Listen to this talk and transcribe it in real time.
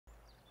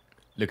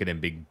Look at them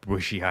big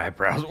bushy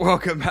eyebrows.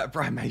 Welcome back,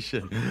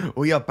 Primation.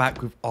 We are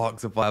back with ARK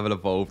Survival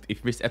Evolved. If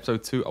you missed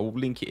episode 2, I will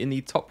link it in the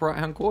top right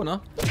hand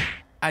corner.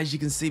 As you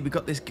can see, we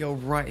got this girl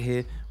right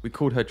here. We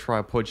called her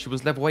Tripod. She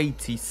was level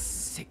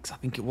 86, I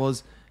think it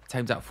was.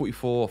 Tamed out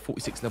 44,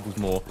 46 levels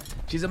more.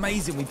 She's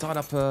amazing. We tied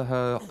up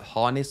her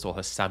harness or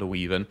her saddle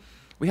even.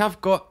 We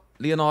have got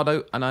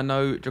Leonardo, and I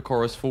know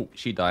Jacora's fault.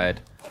 She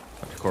died.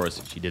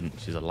 Jacora's, she didn't.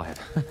 She's alive.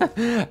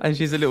 And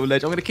she's a little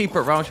ledge. I'm going to keep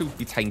her around. She'll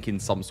be tanking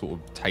some sort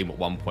of tame at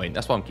one point.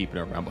 That's why I'm keeping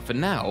her around. But for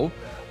now,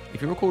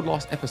 if you recall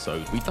last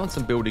episode, we've done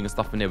some building and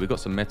stuff in there. We got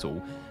some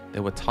metal.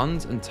 There were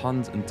tons and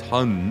tons and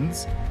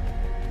tons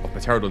of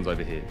pterodons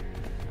over here.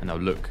 And now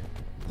look.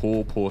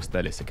 Poor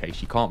Stellis, okay?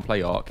 She can't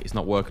play ARK. It's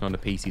not working on the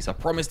PC. So I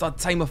promised I'd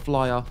tame a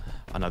flyer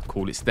and I'd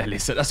call it Stellis.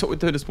 So that's what we're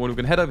doing this morning.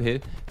 We're going to head over here,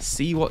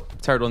 see what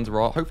pterodons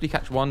there are, hopefully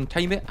catch one,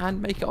 tame it, and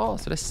make it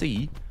ours. So let's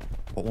see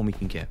what one we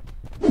can get.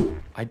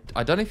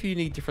 I don't know if you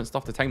need different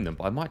stuff to tame them,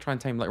 but I might try and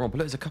tame them later on. But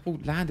look, there's a couple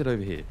landed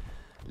over here.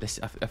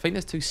 I think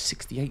there's two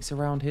 68s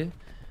around here.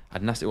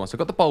 And that's the one. So I've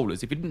got the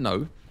bowlers. If you didn't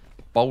know,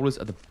 bowlers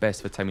are the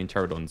best for taming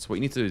pterodons. So what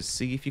you need to do is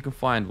see if you can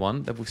find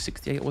one. Level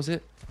 68, was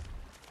it?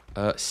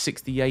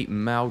 68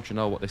 male. Do you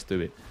know what? Let's do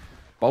it.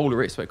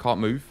 Bowler it so it can't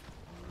move.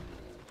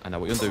 And now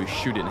what you're going to do is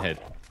shoot it in the head.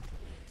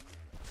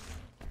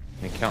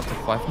 And count to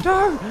 5.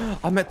 No!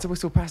 I meant to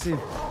whistle passive.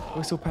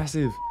 Whistle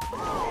passive.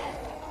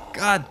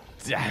 God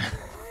damn.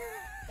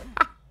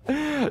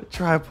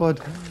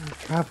 Tripod.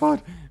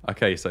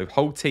 Okay, so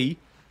hold T.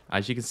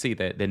 As you can see,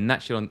 they're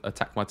naturally on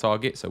attack my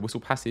target. So whistle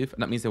passive,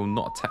 and that means they will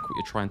not attack what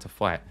you're trying to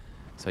fight.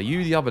 So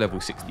you, the other level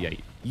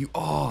 68. You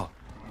are.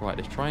 Right,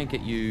 let's try and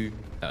get you.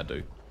 That'll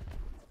do.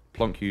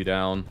 Plonk you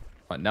down.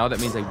 Right, now that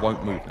means they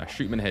won't move. Now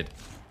shoot them in the head.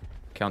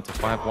 Count to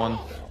 5. 1,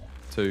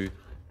 2,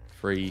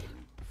 3,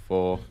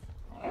 4.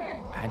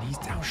 And he's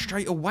down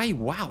straight away.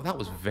 Wow, that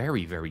was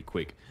very, very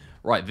quick.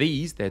 Right,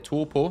 they're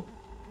torpor.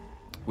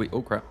 Wait,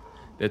 oh crap.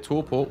 Their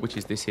torpor, which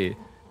is this here,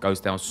 goes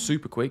down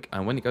super quick.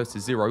 And when it goes to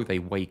 0, they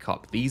wake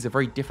up. These are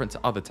very different to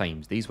other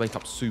tames. These wake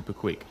up super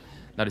quick.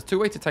 Now, there's two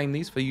ways to tame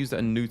these for you that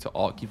are new to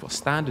ARK. You've got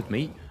standard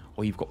meat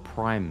or you've got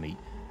prime meat.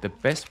 The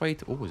best way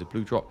to... Oh, there's a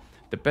blue drop.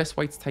 The best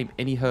way to tame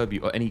any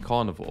herbivore or any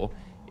carnivore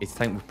is to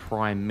tame with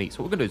prime meat.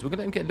 So what we're going to do is we're going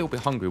to let him get a little bit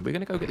hungry. We're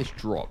going to go get this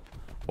drop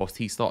whilst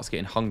he starts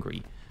getting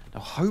hungry.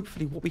 Now,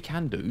 hopefully what we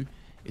can do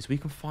is we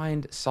can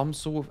find some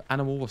sort of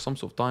animal or some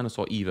sort of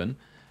dinosaur even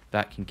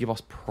that can give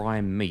us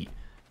prime meat.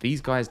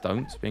 These guys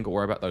don't, so we ain't got to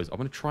worry about those. I'm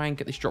going to try and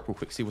get this drop real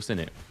quick, see what's in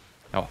it.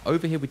 Now,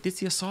 over here, we did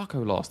see a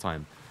Sarco last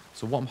time.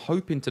 So what I'm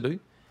hoping to do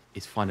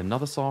is find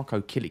another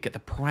Sarco, kill it, get the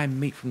prime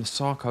meat from the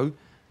Sarco,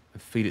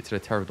 and feed it to the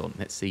pterodon.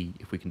 Let's see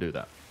if we can do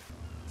that.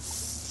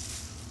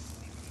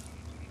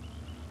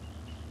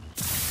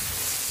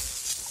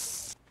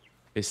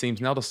 It seems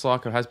now the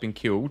Sarco has been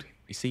killed.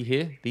 You see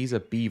here, these are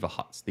beaver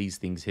huts, these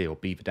things here, or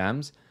beaver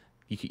dams.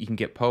 You can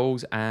get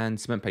pearls and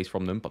cement paste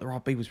from them, but there are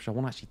beavers which I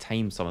want to actually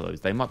tame some of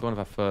those. They might be one of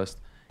our first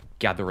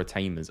gatherer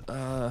tamers.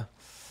 I'm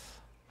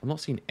not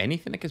seeing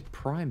anything that gives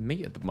prime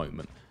meat at the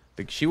moment.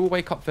 But she will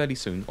wake up fairly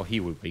soon, or he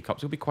will wake up,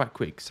 so it'll be quite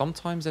quick.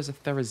 Sometimes there's a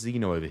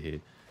Therizino over here.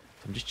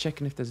 So I'm just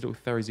checking if there's a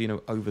little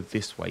Therizino over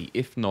this way.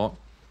 If not,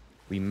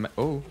 we may...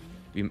 Oh,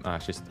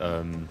 it's just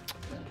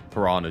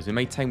piranhas. We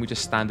may tame with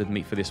just standard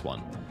meat for this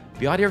one.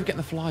 The idea of getting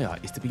the flyer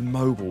is to be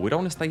mobile. We don't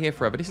want to stay here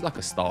forever. This is like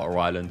a starter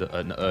island,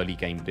 an early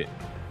game bit.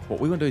 What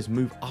we want to do is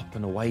move up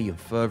and away and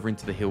further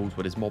into the hills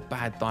where there's more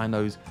bad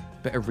dinos,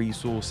 better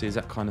resources,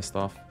 that kind of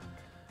stuff.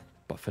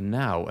 But for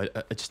now,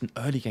 just an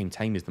early game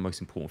tame is the most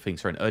important thing.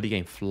 Sorry, an early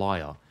game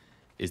flyer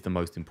is the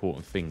most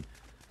important thing.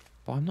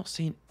 But I'm not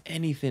seeing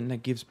anything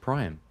that gives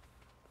prime.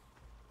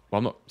 Well,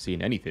 I'm not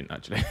seeing anything,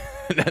 actually.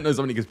 That knows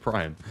something gives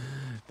prime.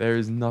 There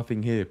is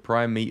nothing here.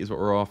 Prime meat is what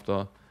we're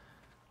after.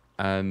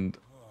 And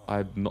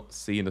I'm not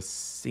seeing a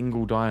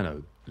single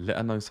dino. Let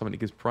her know something that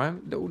gives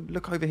prime. Little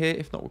look over here.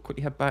 If not, we'll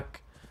quickly head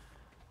back.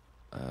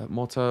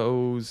 More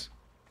turtles.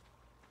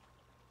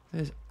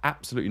 There's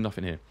absolutely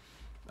nothing here.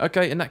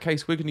 Okay, in that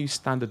case, we're going to use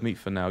standard meat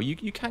for now.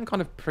 You can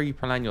kind of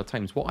pre-plan your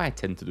tames. What I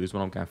tend to do is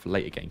when I'm going for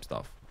later game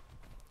stuff,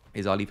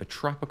 is I'll either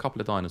trap a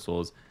couple of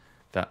dinosaurs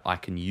that I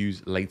can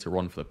use later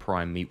on for the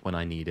prime meat when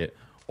I need it,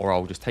 or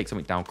I'll just take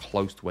something down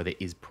close to where there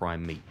is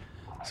prime meat.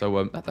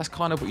 So that's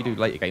kind of what you do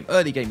later game.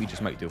 Early game, you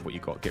just make do with what you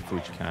got. Get through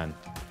as you can.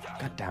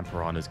 Goddamn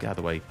piranhas, get out of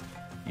the way.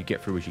 You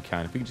get through as you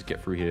can. If we can just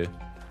get through here.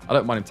 I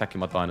don't mind him attacking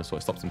my dinosaur.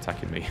 It stops him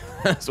attacking me.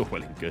 That's all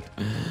well and good.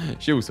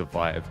 She'll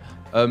survive.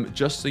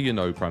 Just so you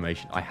know,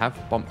 Primation, I have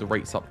bumped the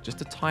rates up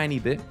just a tiny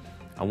bit.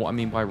 And what I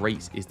mean by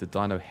rates is the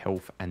dino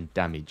health and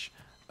damage.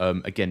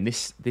 Again,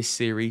 this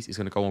series is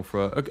going to go on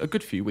for a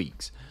good few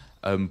weeks.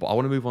 But I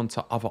want to move on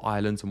to other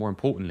islands. And more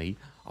importantly,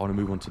 I want to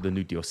move on to the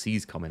new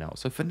DLCs coming out.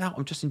 So for now,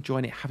 I'm just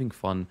enjoying it, having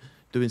fun,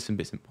 doing some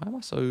bits. Why am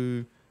I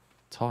so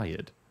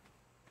tired?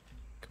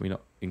 Can we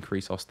not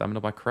increase our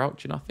stamina by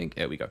crouching, I think?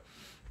 There we go.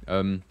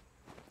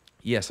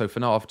 Yeah, so for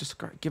now, I've just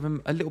got to give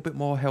him a little bit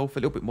more health, a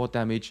little bit more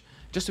damage,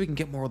 just so we can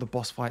get more of the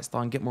boss fights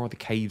done, get more of the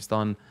caves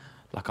done.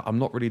 Like, I'm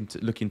not really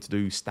looking to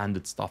do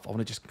standard stuff. I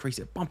want to just increase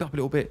it, bump it up a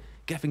little bit,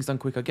 get things done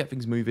quicker, get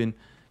things moving,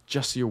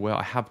 Just so you're aware,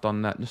 I have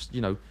done that. Just,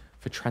 you know,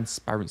 for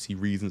transparency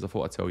reasons, I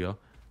thought I'd tell you.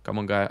 Come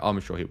on, guy. I'm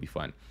sure he'll be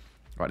fine.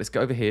 Right, let's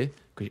go over here.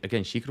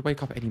 Again, she could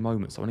wake up at any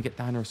moment, so I want to get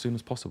down there as soon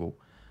as possible.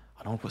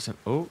 I don't want to put some...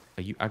 Oh,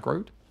 are you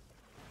aggroed?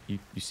 You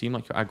seem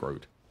like you're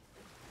aggroed.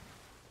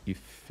 You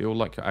feel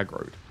like you're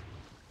aggroed.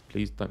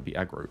 Please don't be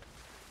aggroed.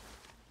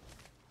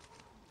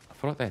 I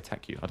feel like they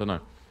attack you. I don't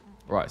know.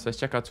 Right, so let's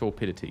check our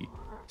torpidity.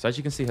 So as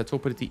you can see, her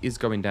torpidity is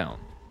going down.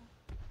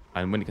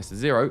 And when it gets to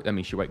 0, that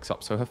means she wakes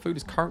up. So her food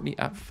is currently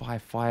at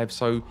 5.5.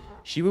 So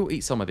she will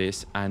eat some of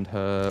this. And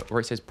her, where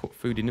it says put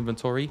food in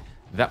inventory,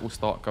 that will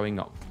start going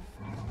up.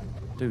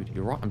 Dude,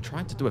 you're right. I'm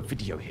trying to do a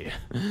video here.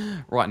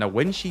 Right, now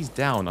when she's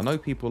down, I know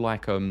people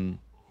like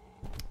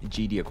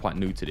GD are quite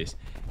new to this.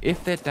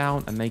 If they're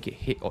down and they get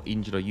hit or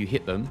injured or you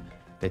hit them,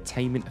 their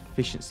taming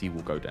efficiency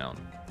will go down.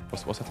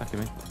 What's attacking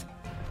me?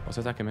 What's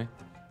attacking me?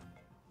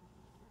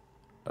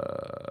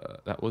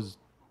 That was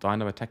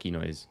dino attacky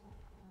noise.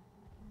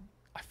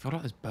 I feel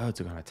like those birds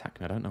are going to attack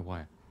me. I don't know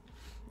why.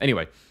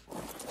 Anyway,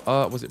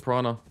 was it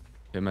piranha?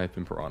 It may have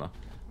been piranha.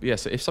 But yeah,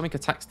 so if something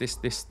attacks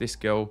this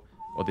girl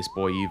or this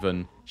boy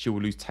even, she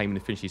will lose taming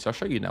efficiency. So I'll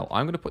show you now.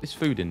 I'm going to put this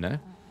food in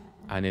there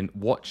and then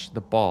watch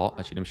the bar.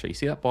 Actually, let me show you.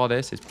 See that bar there?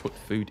 It says put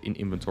food in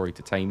inventory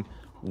to tame.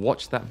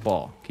 Watch that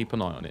bar. Keep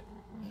an eye on it.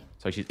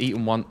 So she's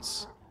eaten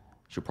once.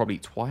 She'll probably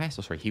eat twice.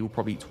 Or sorry, he will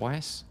probably eat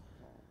twice.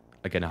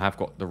 Again, I have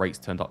got the rates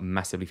turned up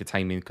massively for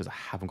taming because I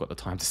haven't got the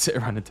time to sit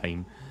around and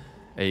tame.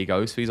 There you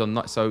go. So he's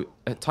on... So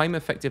time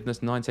effectiveness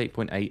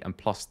 98.8 and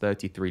plus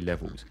 33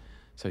 levels.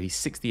 So he's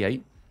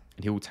 68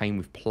 and he will tame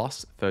with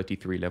plus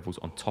 33 levels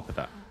on top of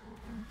that.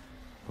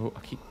 Oh, I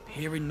keep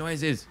hearing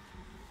noises.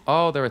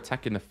 Oh, they're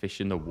attacking the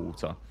fish in the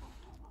water.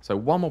 So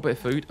one more bit of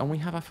food and we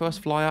have our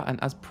first flyer.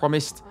 And as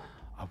promised,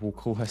 I will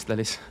call her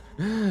Stellis.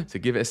 So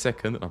give it a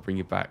second and I'll bring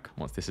you back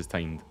once this is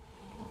tamed.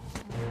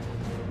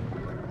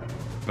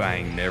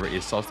 Bang, there it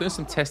is. So I was doing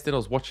some testing. I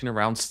was watching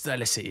around.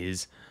 Stellis it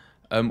is.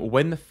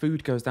 When the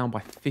food goes down by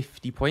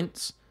 50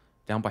 points,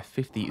 down by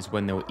 50 is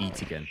when they'll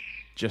eat again.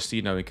 Just so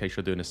you know, in case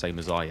you're doing the same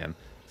as I am.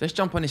 So let's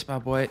jump on this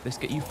bad boy. Let's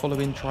get you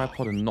following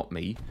Tripod and not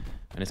me.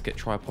 And let's get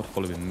Tripod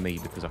following me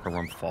because I can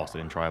run faster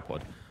than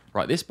Tripod.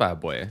 Right, this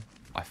bad boy,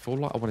 I feel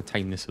like I want to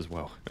tame this as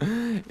well.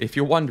 If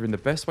you're wondering, the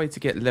best way to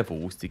get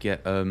levels, to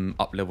get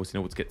up levels in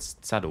order to get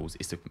saddles,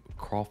 is to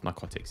craft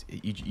narcotics.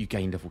 You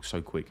gain levels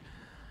so quick.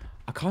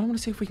 I kind of want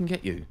to see if we can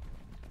get you.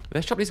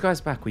 Let's chop these guys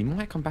back. We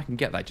might come back and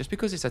get that just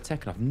because it's a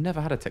tech and I've never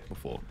had a tech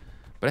before.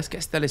 But let's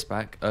get Stellis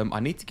back. I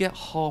need to get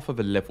half of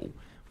a level.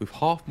 With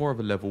half more of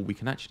a level, we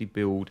can actually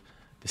build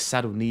the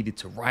saddle needed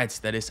to ride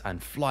Stellis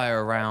and fly her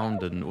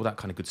around and all that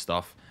kind of good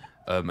stuff.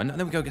 And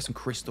then we go get some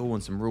crystal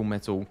and some real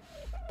metal.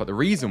 But the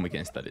reason we're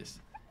getting Stellis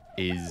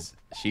is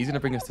she's going to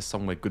bring us to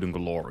somewhere good and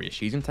glorious.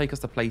 She's going to take us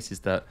to places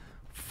that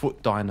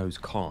foot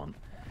dinos can't.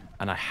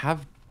 And I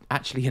have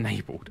actually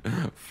enabled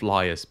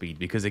flyer speed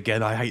because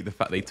again I hate the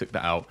fact they took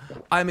that out.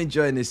 I'm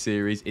enjoying this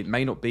series. It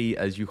may not be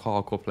as you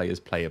hardcore players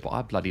play it, but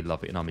I bloody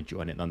love it and I'm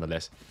enjoying it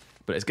nonetheless.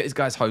 But let's get these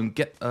guys home,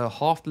 get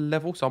half the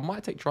level. So I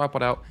might take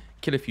Tripod out,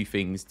 kill a few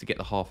things to get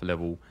the half a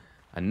level,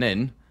 and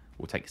then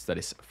we'll take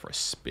Stellis for a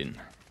spin.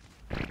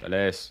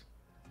 Stellis,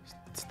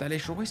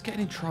 you're always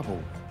getting in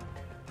trouble.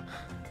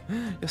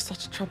 You're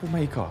such a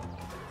troublemaker.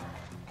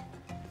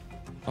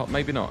 Oh,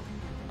 maybe not.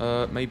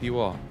 Maybe you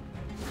are.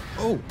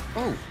 Oh,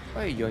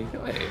 hey.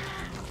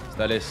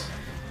 Stellis,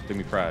 do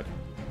me proud.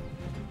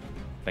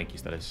 Thank you,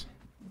 Stellis.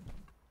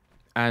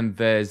 And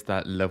there's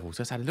that level.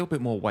 So let's add a little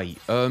bit more weight.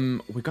 We're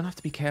going to have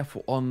to be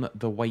careful on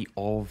the weight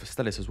of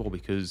Stellis as well,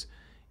 because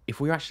if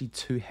we're actually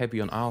too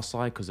heavy on our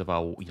side because of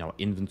our,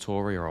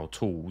 inventory or our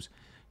tools,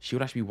 she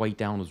would actually be weighed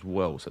down as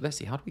well. So let's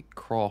see, how do we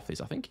craft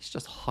this? I think it's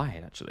just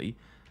hide, actually.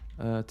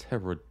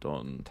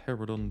 Pterodon.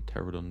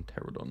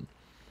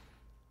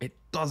 It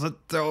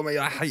doesn't tell me.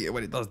 I hate it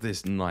when it does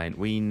this. 9.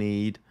 We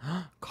need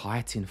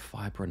chitin,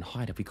 fiber, and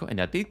hide. Have we got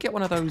any? I did get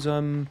one of those.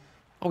 Oh,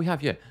 we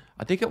have, yeah.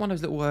 I did get one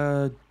of those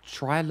little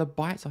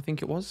trilobites, I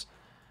think it was.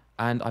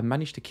 And I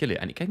managed to kill it.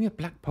 And it gave me a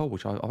black pearl,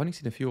 which I've only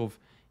seen a few of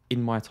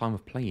in my time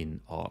of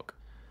playing ARK.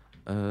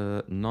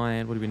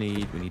 9. What do we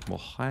need? We need more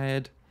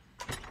hide.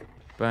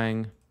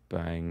 Bang,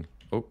 bang.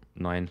 Oh,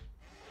 9.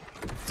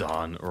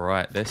 Done.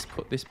 Right, let's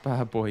put this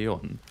bad boy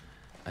on.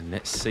 And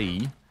let's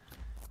see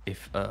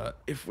if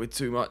we're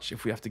too much,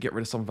 if we have to get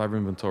rid of some of our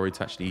inventory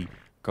to actually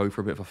go for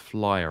a bit of a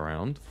fly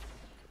around.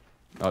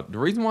 The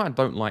reason why I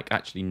don't like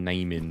actually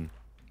naming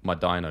my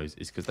dinos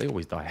is because they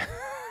always die.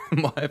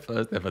 My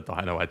first ever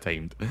dino I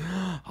tamed,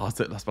 I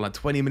spent like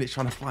 20 minutes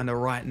trying to find the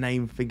right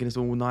name, thinking it's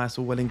all nice,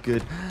 all well and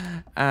good,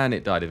 and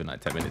it died within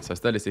like 10 minutes. So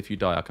Stellis, if you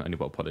die, I can only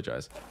but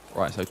apologise.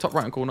 Right, so top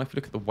right hand corner, if you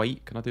look at the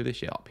weight, can I do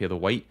this? Yeah, up here the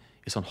weight,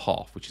 it's on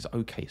half, which is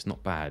okay, it's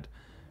not bad.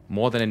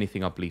 More than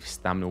anything, I believe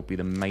stamina will be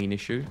the main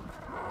issue.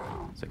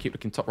 So keep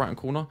looking top right hand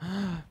corner.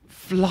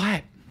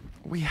 Flight!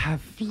 We have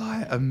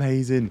flight,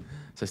 amazing.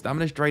 So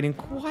stamina's draining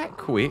quite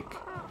quick.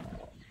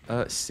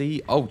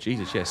 C, oh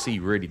Jesus, yeah, C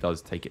really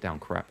does take it down,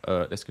 crap.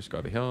 Let's just go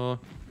over here.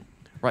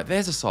 Right,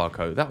 there's a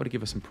Sarco. That would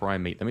give us some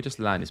Primate. Let me just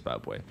land this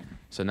bad boy.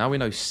 So now we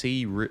know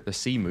C, the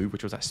C move,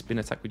 which was that spin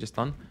attack we just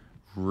done,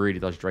 really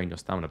does drain your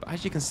stamina. But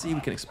as you can see,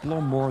 we can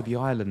explore more of the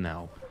island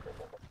now.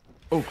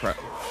 Oh, crap.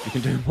 We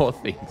can do more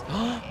things.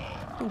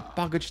 Little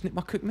bugger just nipped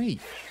my cooked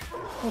meat.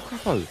 Oh,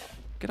 crapo.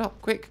 Get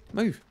up, quick.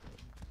 Move.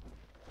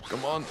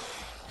 Come on.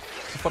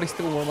 Somebody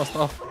steal more of my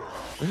stuff.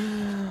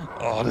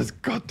 Oh, this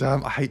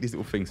goddamn... I hate these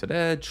little things. So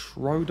they're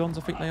Trodons,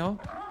 I think they are.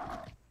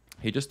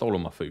 He just stole all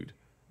my food.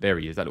 There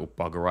he is, that little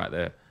bugger right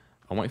there.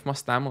 I'm waiting for my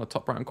stam on the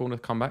top right-hand corner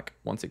to come back.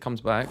 Once it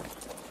comes back...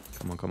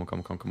 Come on, come on,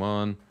 come on, come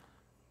on.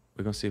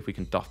 We're going to see if we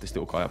can duff this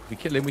little guy up. If we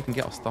kill him, we can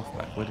get our stuff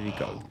back. Where did he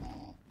go?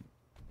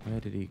 Where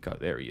did he go?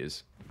 There he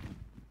is.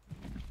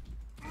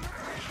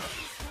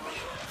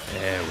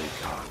 There we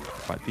go.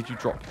 Right, did you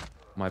drop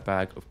my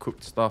bag of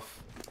cooked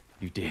stuff?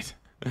 You did.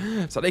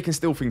 So they can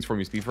steal things from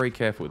you, so be very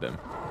careful with them.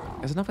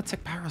 There's another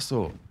tech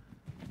parasaur.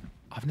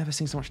 I've never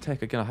seen so much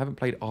tech. Again, I haven't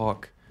played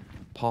ARK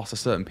past a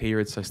certain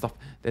period, so stuff...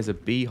 There's a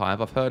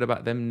beehive. I've heard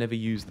about them, never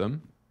used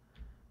them.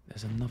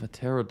 There's another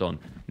pterodon.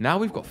 Now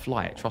we've got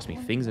flight. Trust me,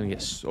 things are going to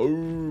get so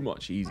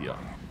much easier.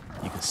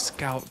 You can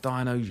scout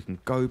dinos, you can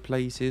go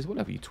places,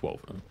 whatever you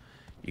 12 them.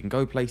 You can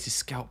go places,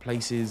 scout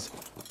places.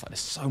 Like, there's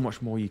so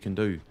much more you can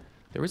do.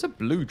 There is a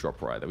blue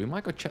drop right there. We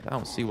might go check that out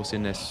and see what's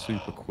in there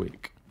super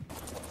quick.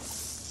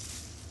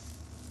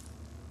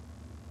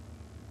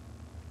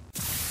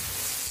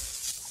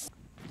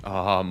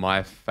 Ah,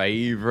 my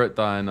favourite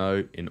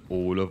dino in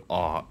all of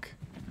ARK.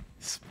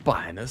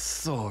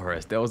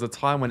 Spinosaurus. There was a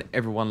time when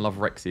everyone loved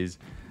Rexes,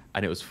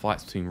 and it was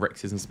fights between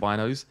Rexes and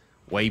Spinos,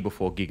 way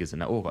before Gigas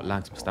and that. Oh, got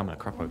lags for stamina,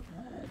 crapo.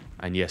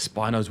 And yeah,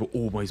 Spinos were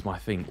always my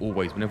thing,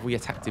 always. Whenever we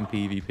attacked in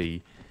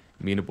PvP,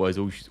 me and the boys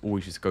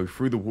always just go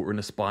through the water in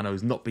the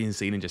Spinos, not being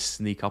seen, and just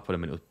sneak up on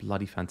them, and it was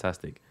bloody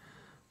fantastic.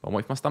 But I'm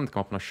waiting for my stamina to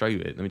come up, and I'll show you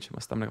it. Let me check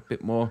my stamina a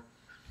bit more.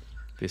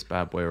 This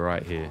bad boy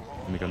right here.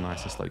 Let me go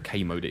nice and slow.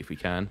 K-mode it if we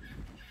can.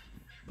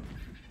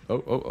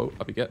 Oh, oh, oh,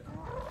 up we get.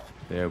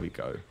 There we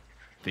go.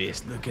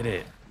 This, look at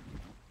it.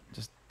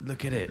 Just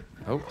look at it.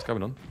 Oh, what's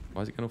going on?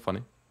 Why is it going all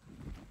funny?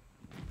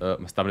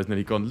 My stamina's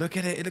nearly gone. Look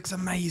at it. It looks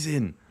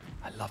amazing.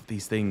 I love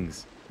these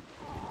things.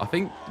 I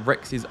think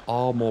Rexes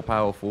are more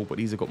powerful, but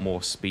these have got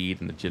more speed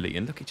and agility.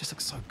 And look, it just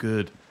looks so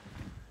good.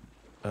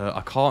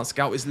 I can't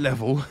scout its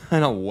level,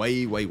 and I'm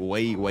way, way,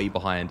 way, way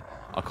behind.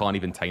 I can't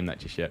even tame that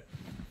just yet.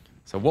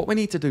 So what we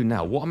need to do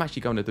now, what I'm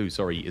actually going to do,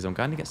 sorry, is I'm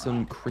going to get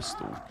some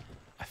crystal.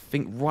 I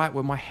think right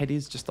where my head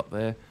is, just up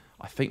there,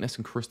 I think there's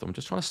some crystal. I'm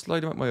just trying to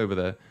slowly make my way over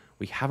there.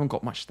 We haven't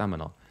got much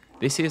stamina.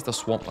 This is the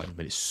swamp biome,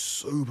 but it's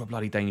super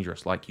bloody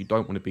dangerous. Like, you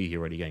don't want to be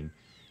here any game.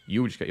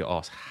 You'll just get your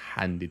ass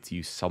handed to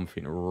you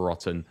something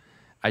rotten.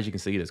 As you can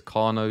see, there's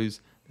Carnos,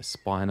 there's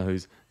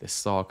Spinos, there's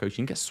Sarcos. You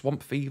can get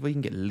swamp fever, you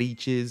can get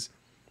leeches.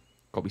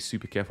 Got to be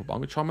super careful, but I'm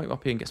going to try and make it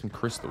up here and get some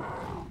crystal.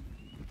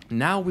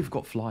 Now we've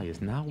got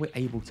flyers. Now we're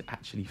able to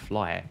actually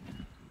fly.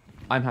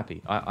 I'm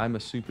happy. I'm a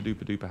super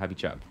duper duper happy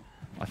chap.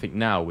 I think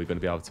now we're going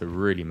to be able to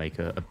really make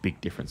a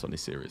big difference on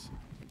this series.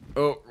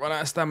 Oh, run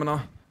out of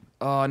stamina.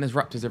 Oh, and there's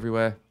raptors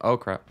everywhere. Oh,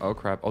 crap. Oh,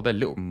 crap. Oh, they're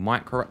little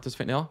micro-raptors, I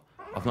think they are.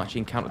 I've not actually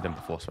encountered them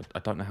before, so I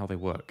don't know how they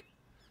work.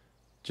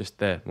 Just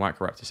there.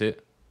 Micro-raptors here.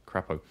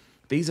 Crapo.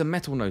 These are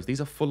metal nodes.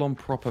 These are full-on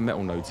proper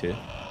metal nodes here.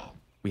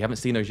 We haven't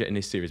seen those yet in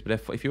this series, but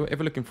if you're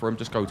ever looking for them,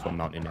 just go to a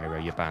mountain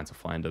area. You're bound to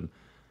find them.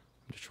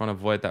 I'm just trying to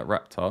avoid that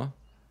raptor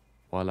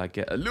while I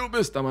get a little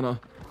bit of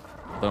stamina.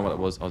 I don't know what that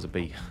was. I was a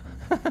bee.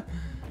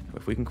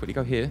 But if we can quickly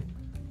go here,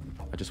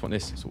 I just want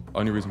this. It's the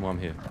only reason why I'm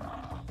here.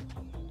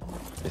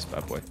 This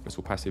bad boy. This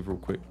will passive real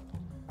quick.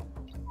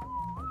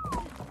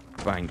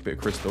 Bang, bit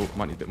of crystal.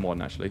 Might need a bit more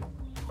than actually.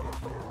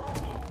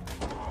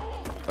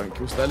 Don't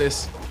kill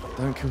Stellis.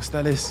 Don't kill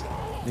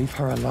Stellis. Leave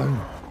her alone.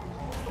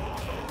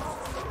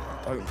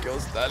 Don't kill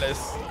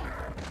Stellis.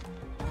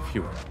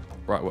 Phew.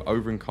 Right, we're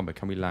over encumbered.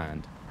 Can we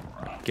land?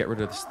 Right, get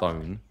rid of the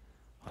stone.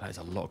 Oh, that is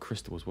a lot of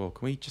crystal as well.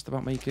 Can we just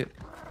about make it?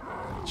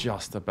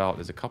 Just about.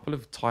 There's a couple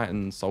of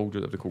Titan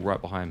soldiers that are called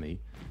right behind me.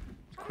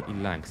 Quickly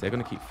land, because they're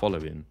going to keep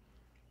following.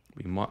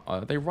 We might.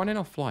 Are they running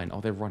or flying?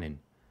 Oh, they're running.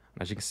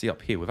 And as you can see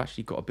up here, we've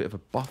actually got a bit of a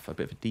buff, a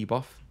bit of a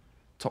debuff.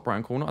 Top right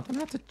hand corner. I don't know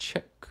how to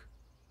check.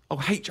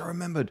 Oh, H, I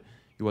remembered.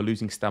 You are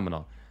losing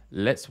stamina.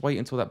 Let's wait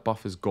until that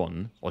buff is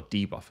gone, or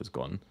debuff is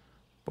gone,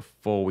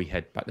 before we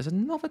head back. There's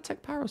another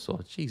tech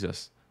parasaur.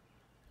 Jesus.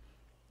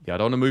 Yeah, I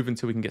don't want to move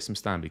until we can get some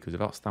stam, because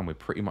without stam, we're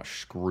pretty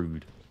much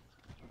screwed.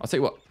 I'll tell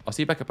you what. I'll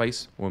see you back at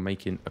base when we're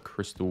making a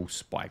crystal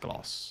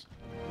spyglass.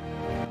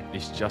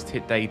 It's just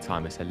hit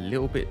daytime. It's a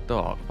little bit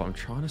dark, but I'm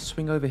trying to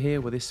swing over here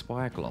with this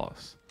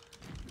spyglass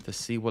to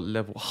see what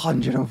level.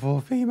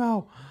 104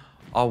 female.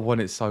 I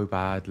want it so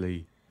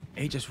badly.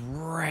 It just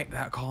wrecked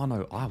that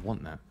Carno. I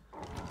want that.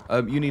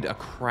 You need a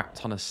crap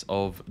ton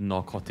of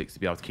narcotics to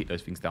be able to keep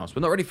those things down. So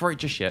we're not ready for it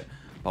just yet,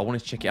 but I wanted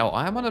to check it out.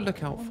 I am on the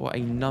lookout for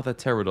another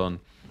pterodon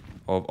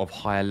of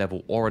higher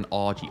level, or an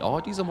RG.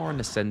 RGs are more in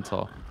the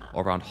center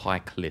around high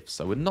cliffs,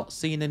 so we're not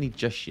seeing any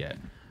just yet.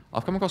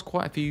 I've come across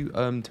quite a few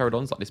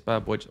pterodons like this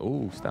bad boy.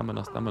 Oh,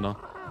 stamina, stamina.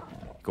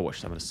 Gosh,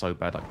 stamina so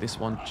bad. Like this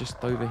one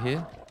just over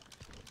here.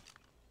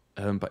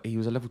 But he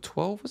was a level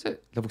 12, was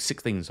it? Level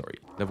 16, sorry.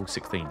 Level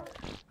 16. And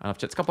I've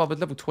checked a couple of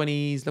level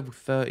 20s, level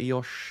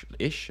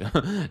 30-ish.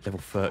 Level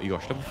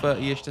 30-ish. Level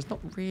 30-ish. There's not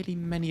really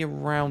many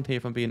around here,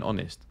 if I'm being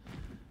honest.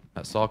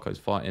 That Sarko's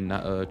fighting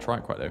that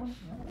Trike right there.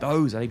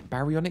 Those, are they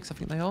Baryonyx? I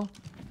think they are.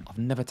 I've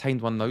never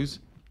tamed one of those.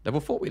 Level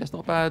 40, that's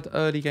not bad.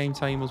 Early game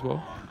tame as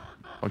well.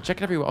 I'm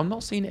checking everywhere. I'm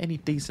not seeing any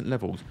decent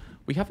levels.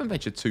 We haven't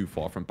ventured too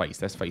far from base.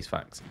 Let's face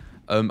facts.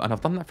 And I've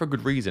done that for a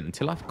good reason.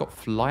 Until I've got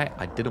flight,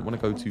 I didn't want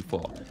to go too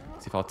far.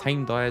 So if our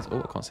tame dies... Oh,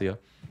 I can't see her.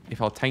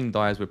 If our tame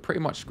dies, we're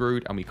pretty much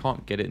screwed. And we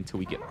can't get it until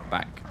we get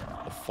back.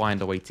 Or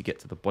find a way to get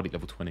to the body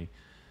level 20.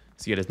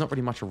 So yeah, there's not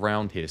really much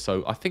around here.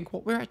 So I think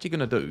what we're actually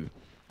going to do...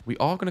 We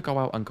are going to go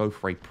out and go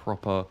for a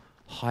proper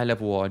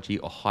high-level RG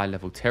or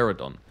high-level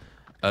Pterodon.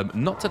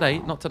 Not today.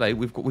 Not today.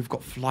 We've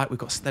got flight. We've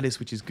got Stelis,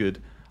 which is good.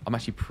 I'm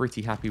actually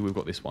pretty happy we've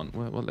got this one.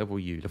 What level are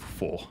you? Level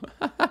 4.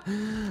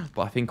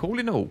 But I think all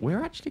in all,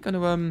 we're actually going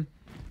to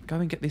go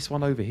and get this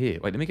one over here.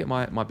 Wait, let me get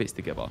my bits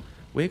together.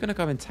 We're going to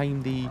go and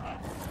tame the...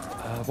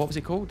 what was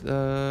it called?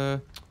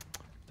 The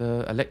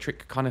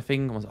electric kind of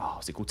thing. Oh,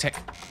 what's it called?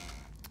 Tech.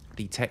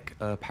 The Tech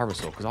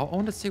Parasaur. Because I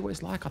want to see what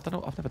it's like. I don't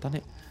know. I've never done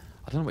it.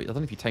 I don't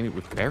know if you tame it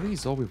with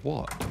berries or with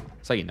what.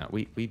 Saying that,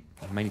 we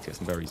may need to get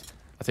some berries.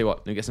 I'll tell you what,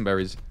 let me get some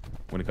berries. I'm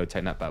going to go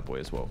tame that bad boy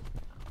as well.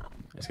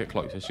 Let's get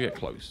close. Let's get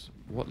close.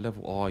 What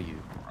level are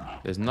you?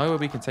 There's no way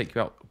we can take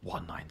you out.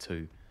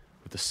 192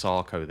 with the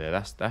Sarko there.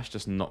 That's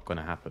just not going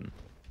to happen.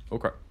 Oh,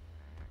 crap.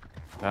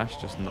 That's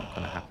just not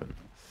going to happen.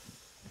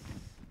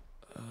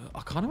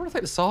 I kind of want to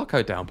take the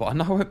Sarko down, but I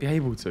know I won't be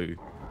able to. Do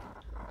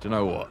you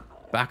know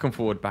what? Back and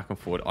forward, back and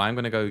forward. I'm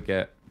going to go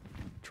get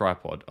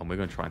Tripod, and we're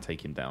going to try and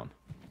take him down.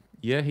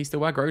 Yeah, he's still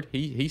aggroed.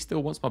 He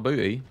still wants my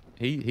booty.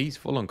 He's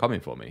full on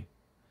coming for me.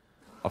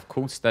 I've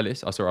called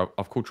Stelis. Oh, sorry,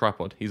 I've called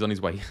Tripod. He's on his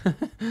way.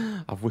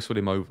 I've whistled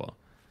him over.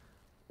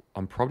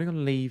 I'm probably going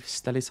to leave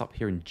Stelis up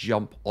here and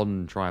jump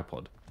on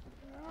Tripod.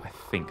 I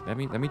think. Let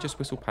me just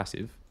whistle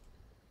passive.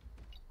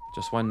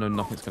 Just so I know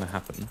nothing's going to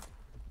happen.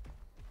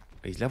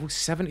 He's level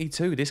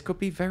 72. This could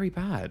be very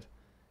bad.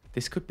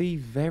 This could be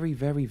very,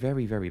 very,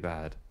 very, very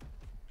bad.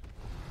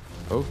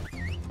 Oh.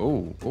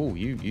 Oh,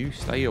 you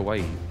stay away.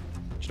 Do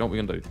you know what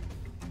we're going to do?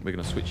 We're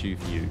going to switch you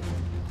for you.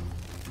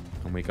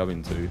 And we're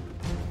going to...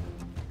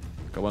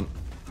 Go on.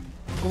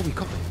 Oh, we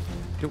got it.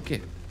 Little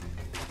kid.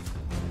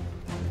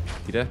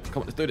 You there?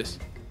 Come on, let's do this.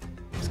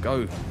 Let's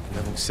go.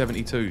 Level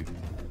 72.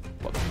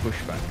 What the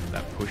pushback?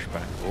 That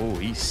pushback. Oh,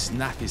 his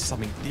snap is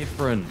something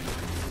different.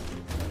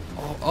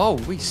 Oh,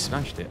 we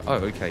smashed it. Oh,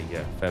 okay,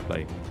 yeah, fair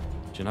play. Do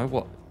you know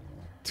what?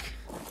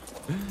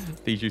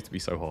 These used to be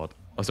so hard.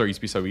 Oh, sorry, used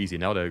to be so easy.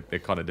 Now they're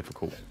kind of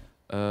difficult.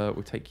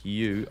 We'll take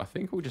you. I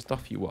think we'll just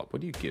duff you up.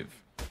 What do you give?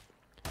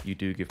 You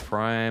do give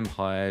Prime,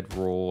 Hide,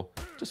 Raw,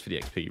 just for the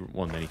XP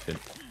more than anything.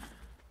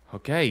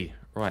 Okay,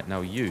 right, now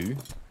you,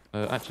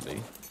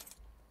 actually,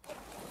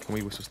 can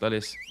we whistle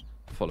Stelis?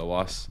 Follow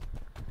us.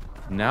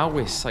 Now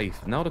we're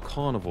safe. Now the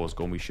Carnivore's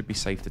gone, we should be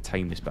safe to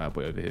tame this bad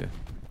boy over here.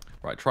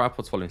 Right,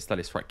 Tripod's following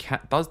Stelis. Right,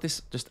 Cat, does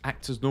this just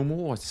act as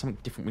normal, or is there something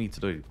different we need to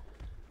do?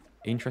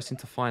 Interesting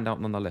to find out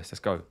nonetheless. Let's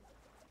go.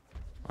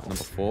 Right, number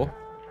 4.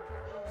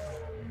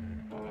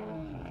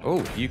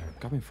 Oh, you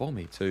coming for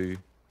me? 2,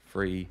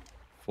 3,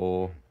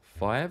 4,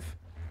 5.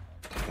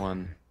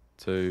 1,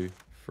 2,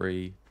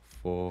 3,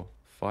 4,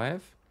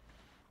 5.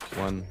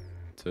 1,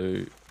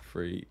 2,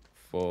 3,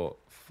 4,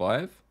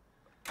 5.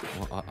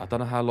 Well, I don't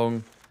know how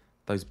long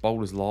those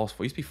boulders last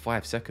for. It used to be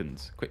 5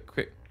 seconds.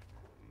 Quick.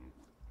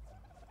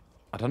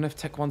 I don't know if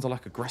tech ones are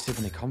like aggressive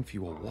when they come for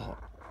you or what.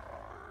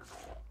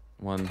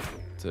 1,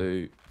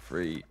 2,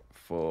 3,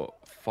 4,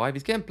 5.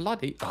 He's getting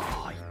bloody.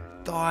 Oh, he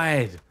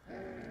died.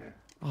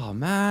 Oh,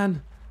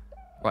 man.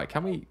 Right,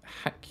 can we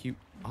hack you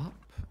up?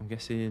 I'm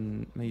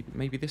guessing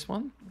maybe this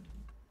one?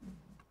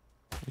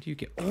 What do you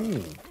get?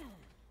 Oh,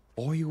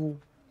 oil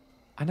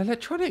and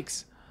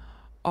electronics.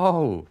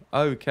 Oh,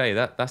 okay.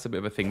 That's a bit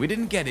of a thing. We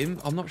didn't get him.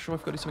 I'm not sure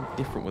if we've got to do something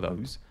different with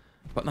those.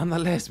 But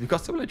nonetheless, we've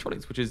got some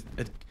electronics, which is...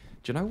 do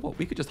you know what?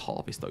 We could just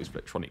harvest those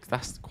electronics.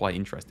 That's quite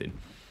interesting.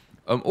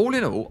 All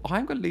in all,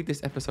 I'm going to leave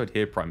this episode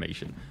here,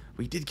 Primation.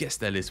 We did get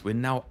Stelis. We're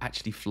now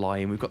actually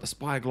flying. We've got the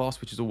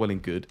Spyglass, which is all well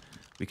and good.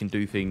 We can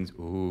do things.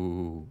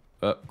 Ooh.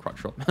 Crutch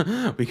shot.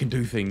 We can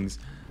do things.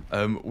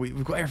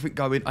 We've got everything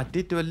going. I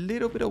did do a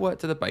little bit of work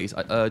to the base,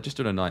 just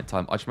during the night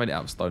time. I just made it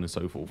out of stone and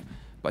so forth.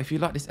 But if you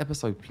like this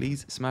episode,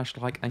 please smash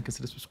like and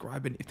consider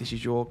subscribing if this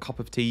is your cup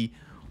of tea.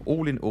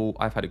 All in all,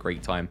 I've had a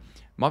great time.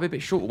 Might be a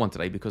bit shorter one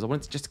today because I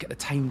wanted to just get the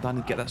tame done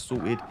and get that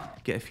sorted,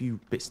 get a few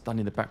bits done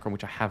in the background,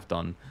 which I have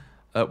done.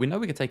 We know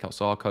we can take out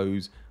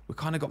Sarkos. We've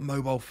kind of got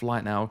mobile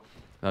flight now.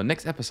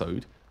 Next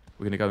episode,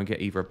 we're going to go and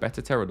get either a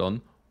better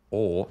Pterodon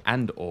or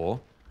an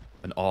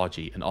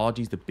RG. An RG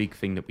is the big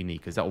thing that we need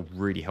because that will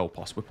really help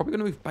us. We're probably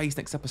going to move base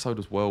next episode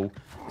as well.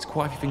 There's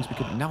quite a few things we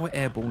could... Now we're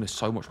airborne, there's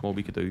so much more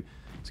we could do.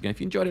 So again, if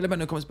you enjoyed it, let me know in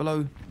the comments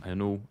below.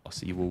 And all, I'll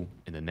see you all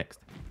in the next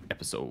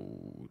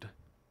episode.